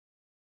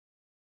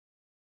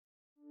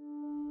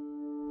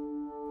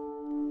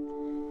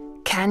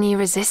Can you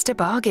resist a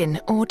bargain,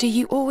 or do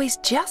you always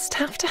just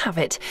have to have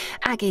it?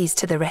 Aggies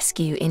to the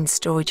rescue in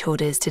storage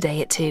hoarders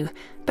today at 2.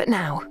 But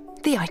now,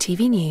 the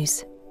ITV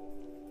News.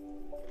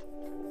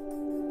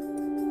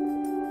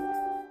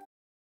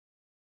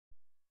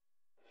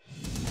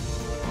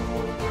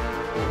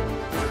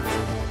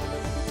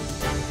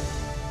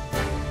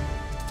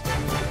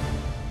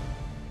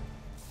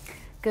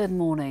 Good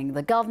morning.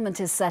 The government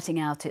is setting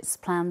out its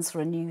plans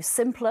for a new,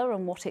 simpler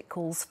and what it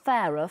calls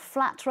fairer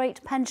flat-rate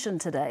pension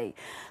today.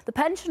 The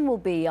pension will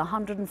be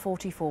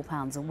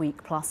 £144 a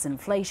week plus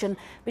inflation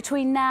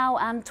between now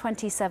and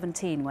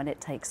 2017 when it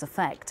takes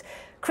effect.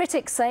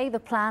 Critics say the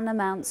plan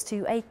amounts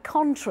to a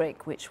con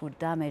trick which would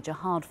damage a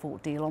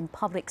hard-fought deal on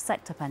public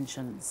sector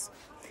pensions.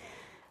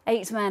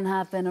 8 men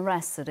have been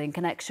arrested in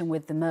connection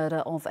with the murder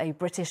of a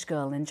British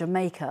girl in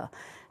Jamaica.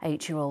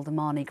 8-year-old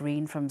Amani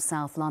Green from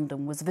South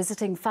London was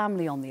visiting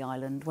family on the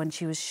island when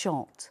she was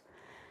shot.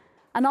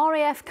 An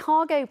RAF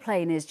cargo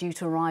plane is due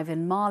to arrive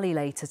in Mali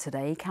later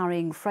today,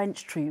 carrying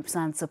French troops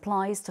and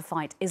supplies to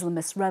fight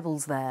Islamist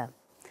rebels there.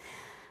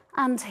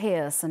 And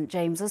here, St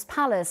James's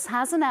Palace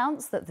has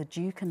announced that the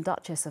Duke and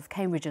Duchess of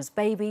Cambridge's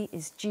baby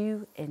is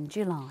due in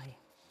July.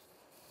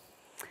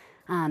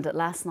 And at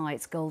last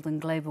night's Golden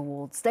Globe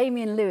Awards,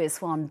 Damian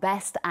Lewis won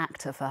Best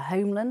Actor for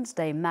Homeland,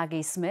 Dame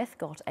Maggie Smith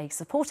got a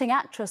Supporting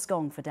Actress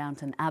gong for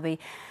Downton Abbey,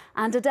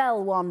 and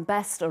Adele won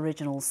Best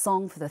Original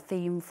Song for the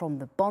theme from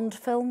the Bond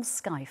film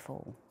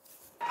Skyfall.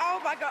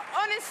 Oh my God,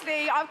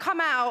 honestly, I've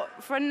come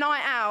out for a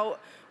night out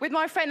with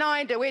my friend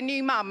Ida. We're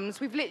new mums.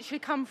 We've literally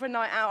come for a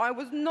night out. I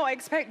was not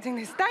expecting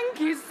this. Thank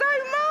you so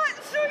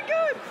much. So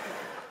good.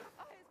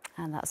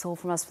 And that's all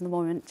from us for the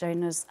moment.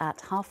 Join us at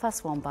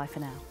 1:30. Bye for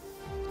now.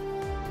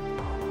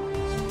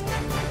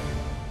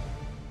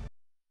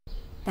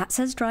 That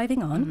says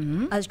driving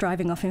on, us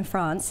driving off in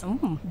France.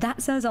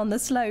 That says on the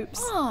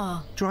slopes.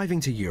 Driving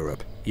to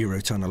Europe.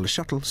 Eurotunnel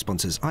Shuttle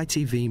sponsors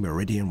ITV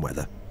Meridian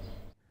Weather.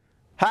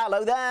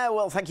 Hello there.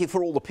 Well, thank you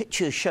for all the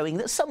pictures showing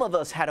that some of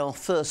us had our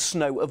first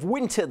snow of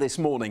winter this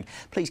morning.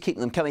 Please keep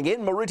them coming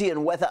in.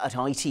 Meridian weather at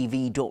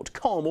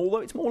itv.com, although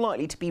it's more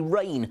likely to be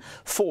rain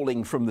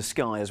falling from the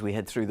sky as we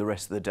head through the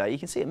rest of the day. You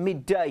can see at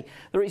midday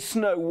there is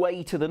snow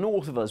way to the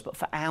north of us, but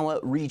for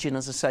our region,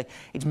 as I say,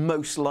 it's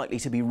most likely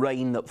to be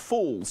rain that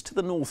falls. To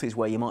the north is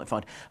where you might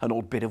find an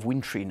odd bit of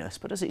winteriness,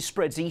 but as it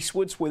spreads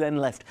eastwards, we're then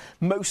left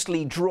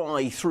mostly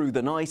dry through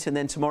the night, and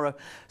then tomorrow,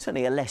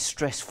 certainly a less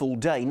stressful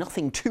day.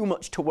 Nothing too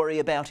much to worry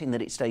about in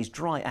that it stays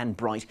dry and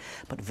bright,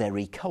 but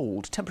very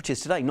cold.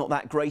 Temperatures today not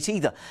that great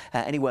either,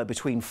 anywhere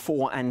between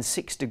 4 and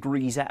 6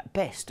 degrees at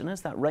best. And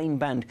as that rain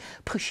band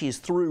pushes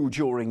through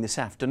during this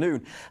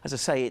afternoon, as I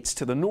say, it's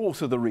to the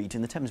north of the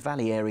region, the Thames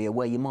Valley area,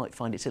 where you might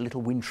find it's a little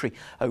wintry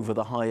over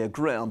the higher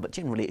ground, but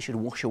generally it should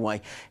wash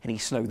away any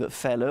snow that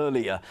fell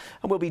earlier.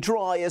 And we'll be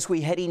dry as we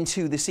head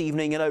into this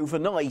evening and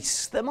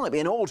overnight. There might be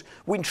an odd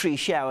wintry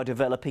shower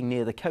developing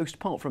near the coast.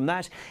 Apart from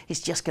that, it's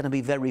just going to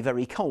be very,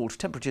 very cold.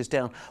 Temperatures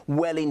down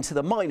well into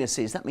the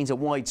minuses. That means a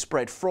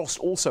widespread frost.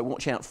 Also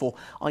watch out for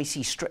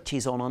icy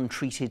stretches on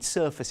untreated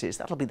surfaces.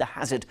 That'll be the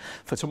hazard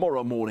for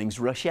tomorrow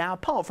morning's rush hour.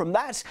 Apart from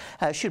that,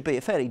 should be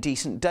a fairly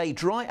decent day.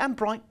 Dry and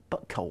bright,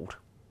 but cold.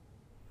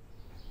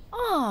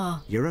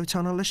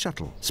 Eurotunnel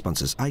Shuttle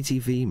sponsors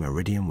ITV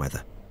Meridian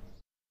Weather.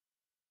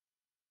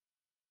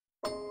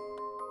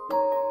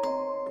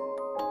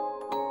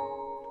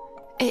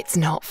 It's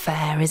not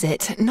fair, is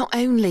it? Not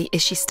only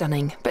is she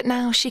stunning, but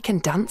now she can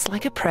dance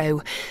like a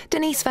pro.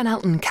 Denise Van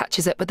Elton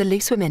catches up with the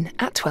Loose Women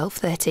at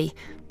 12:30.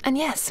 And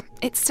yes,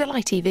 it's still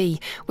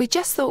ITV. We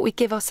just thought we'd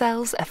give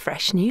ourselves a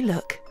fresh new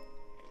look.